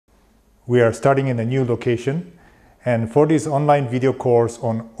We are starting in a new location, and for this online video course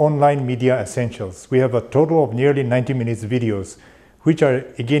on online media essentials, we have a total of nearly 90 minutes videos, which are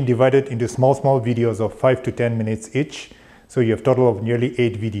again divided into small videos of 5 to 10 minutes each. So you have a total of nearly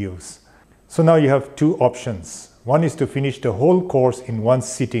 8 videos. So now you have two options. One is to finish the whole course in one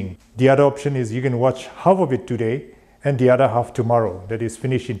sitting. The other option is you can watch half of it today and the other half tomorrow, that is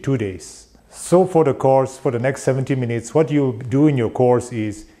finished in 2 days. So for the course, for the next 70 minutes, what you do in your course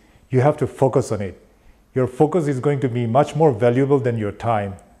is you have to focus on it. Your focus is going to be much more valuable than your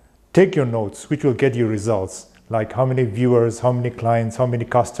time. Take your notes, which will get you results, like how many viewers, how many clients, how many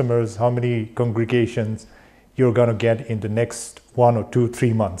customers, how many congregations you're going to get in the next 1 or 2,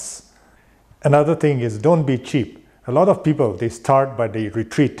 3 months. Another thing is, don't be cheap. A lot of people, they start but they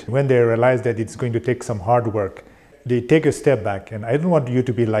retreat when they realize that it's going to take some hard work. They take a step back, and I don't want you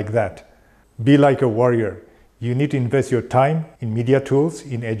to be like that. Be like a warrior. You need to invest your time in media tools,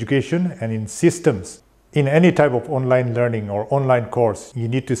 in education, and in systems. In any type of online learning or online course, you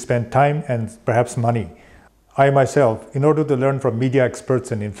need to spend time and perhaps money. I myself, in order to learn from media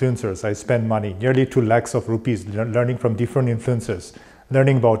experts and influencers, I spend money, nearly 2 lakhs of rupees, learning from different influencers,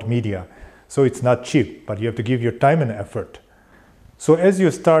 learning about media. So it's not cheap, but you have to give your time and effort. So as you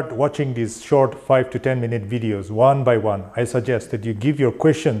start watching these short 5 to 10 minute videos one by one, I suggest that you give your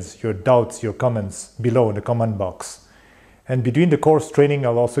questions, your doubts, your comments below in the comment box. And between the course training,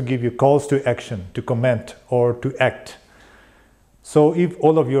 I'll also give you calls to action, to comment or to act. So if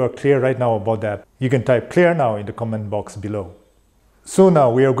all of you are clear right now about that, you can type clear now in the comment box below. So now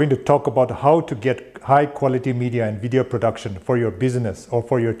we are going to talk about how to get high quality media and video production for your business or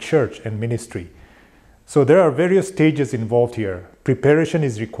for your church and ministry. So there are various stages involved here. Preparation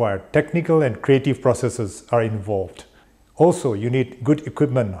is required. Technical and creative processes are involved. Also, you need good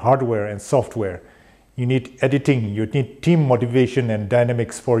equipment, hardware and software. You need editing, you need team motivation and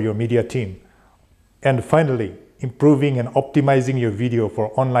dynamics for your media team. And finally, improving and optimizing your video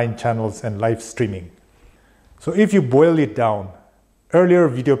for online channels and live streaming. So if you boil it down, earlier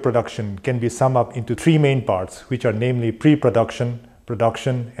video production can be summed up into 3 main parts, which are namely pre-production,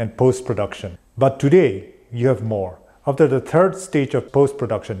 production, and post-production. But today, you have more. After the 3rd stage of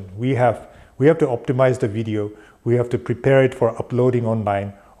post-production, we have to optimize the video, we have to prepare it for uploading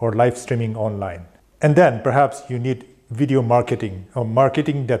online or live streaming online. And then perhaps you need video marketing or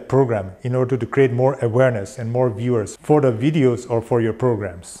marketing that program in order to create more awareness and more viewers for the videos or for your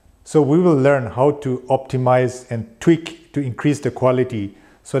programs. So we will learn how to optimize and tweak to increase the quality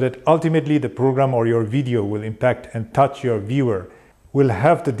so that ultimately the program or your video will impact and touch your viewer, will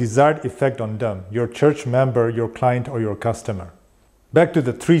have the desired effect on them, your church member, your client, or your customer. Back to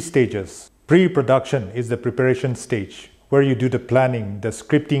the 3 stages. Pre-production is the preparation stage, where you do the planning, the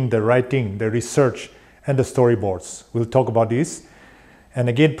scripting, the writing, the research, and the storyboards. We'll talk about this. And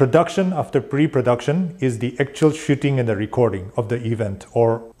again, production after pre-production is the actual shooting and the recording of the event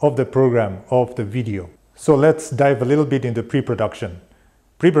or of the program, of the video. So let's dive a little bit into pre-production.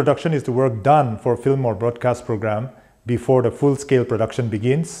 Pre-production is the work done for a film or broadcast program before the full-scale production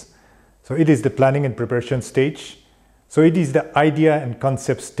begins. So it is the planning and preparation stage. So it is the idea and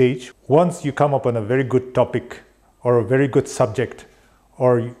concept stage. Once you come up on a very good topic or a very good subject,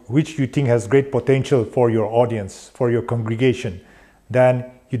 or which you think has great potential for your audience, for your congregation, then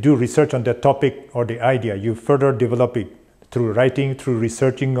you do research on that topic or the idea. You further develop it through writing, through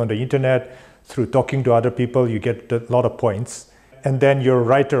researching on the internet, through talking to other people. You get a lot of points. And then your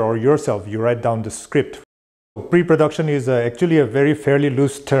writer or yourself, you write down the script. Pre-production is actually a very fairly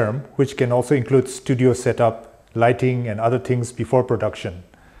loose term, which can also include studio setup, lighting, and other things before production.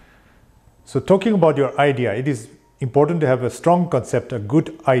 So talking about your idea, it is important to have a strong concept, a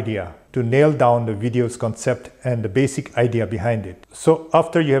good idea, to nail down the video's concept and the basic idea behind it. So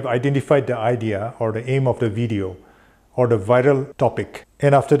after you have identified the idea or the aim of the video or the viral topic,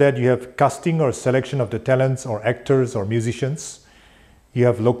 and after that you have casting or selection of the talents or actors or musicians. You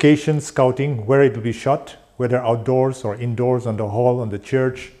have location scouting, where it will be shot, whether outdoors or indoors, on the hall, on the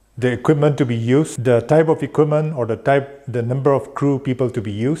church. The equipment to be used, the type of equipment or the number of crew people to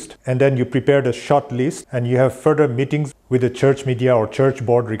be used. And then you prepare the shot list and you have further meetings with the church media or church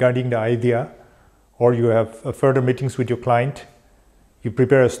board regarding the idea, or you have further meetings with your client. You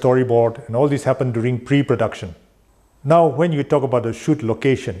prepare a storyboard, and all this happen during pre-production. Now, when you talk about the shoot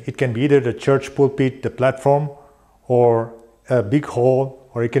location, it can be either the church pulpit, the platform, or a big hall,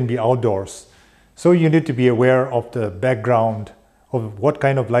 or it can be outdoors. So you need to be aware of the background, of what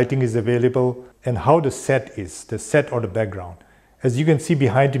kind of lighting is available and how the set is, the set or the background. As you can see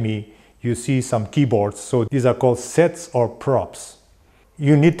behind me, you see some keyboards. So these are called sets or props.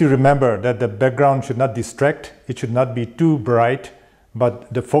 You need to remember that the background should not distract. It should not be too bright,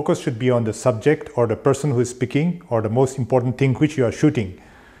 but the focus should be on the subject or the person who is speaking or the most important thing which you are shooting.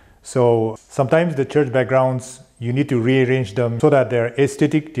 So sometimes the church backgrounds, you need to rearrange them so that they're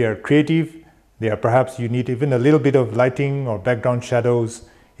aesthetic, they are creative, perhaps you need even a little bit of lighting or background shadows.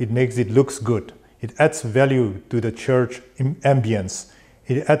 It makes it looks good. It adds value to the church ambience.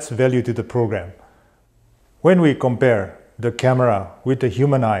 It adds value to the program. When we compare the camera with the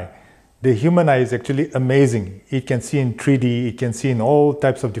human eye is actually amazing. It can see in 3D, it can see in all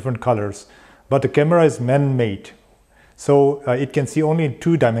types of different colors, but the camera is man-made. So it can see only in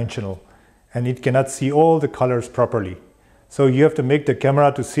two-dimensional, and it cannot see all the colors properly. So you have to make the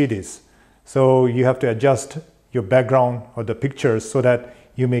camera to see this. So you have to adjust your background or the pictures so that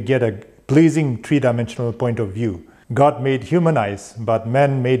you may get a pleasing three-dimensional point of view. God made human eyes, but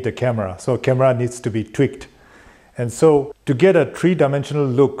man made the camera. So camera needs to be tweaked. And so to get a three-dimensional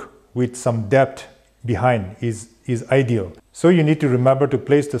look with some depth behind is ideal. So you need to remember to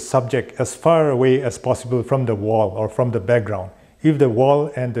place the subject as far away as possible from the wall or from the background. If the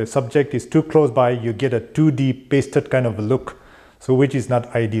wall and the subject is too close by, you get a 2D pasted kind of a look, so which is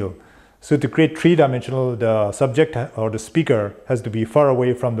not ideal. So to create three-dimensional, the subject or the speaker has to be far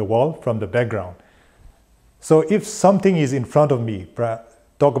away from the wall, from the background. So if something is in front of me,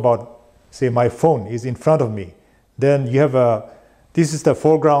 talk about, say, my phone is in front of me, then you have this is the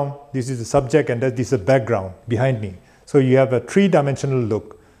foreground, this is the subject, and this is the background behind me. So you have a three-dimensional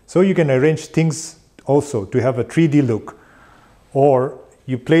look. So you can arrange things also to have a 3D look, or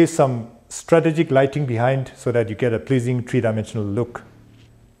you place some strategic lighting behind so that you get a pleasing three-dimensional look.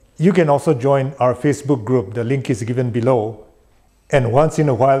 You can also join our Facebook group. The link is given below. And once in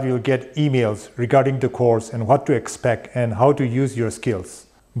a while, you'll get emails regarding the course and what to expect and how to use your skills.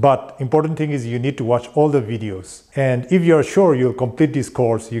 But important thing is you need to watch all the videos. And if you're sure you'll complete this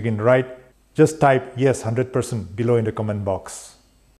course, you can just type yes 100% below in the comment box.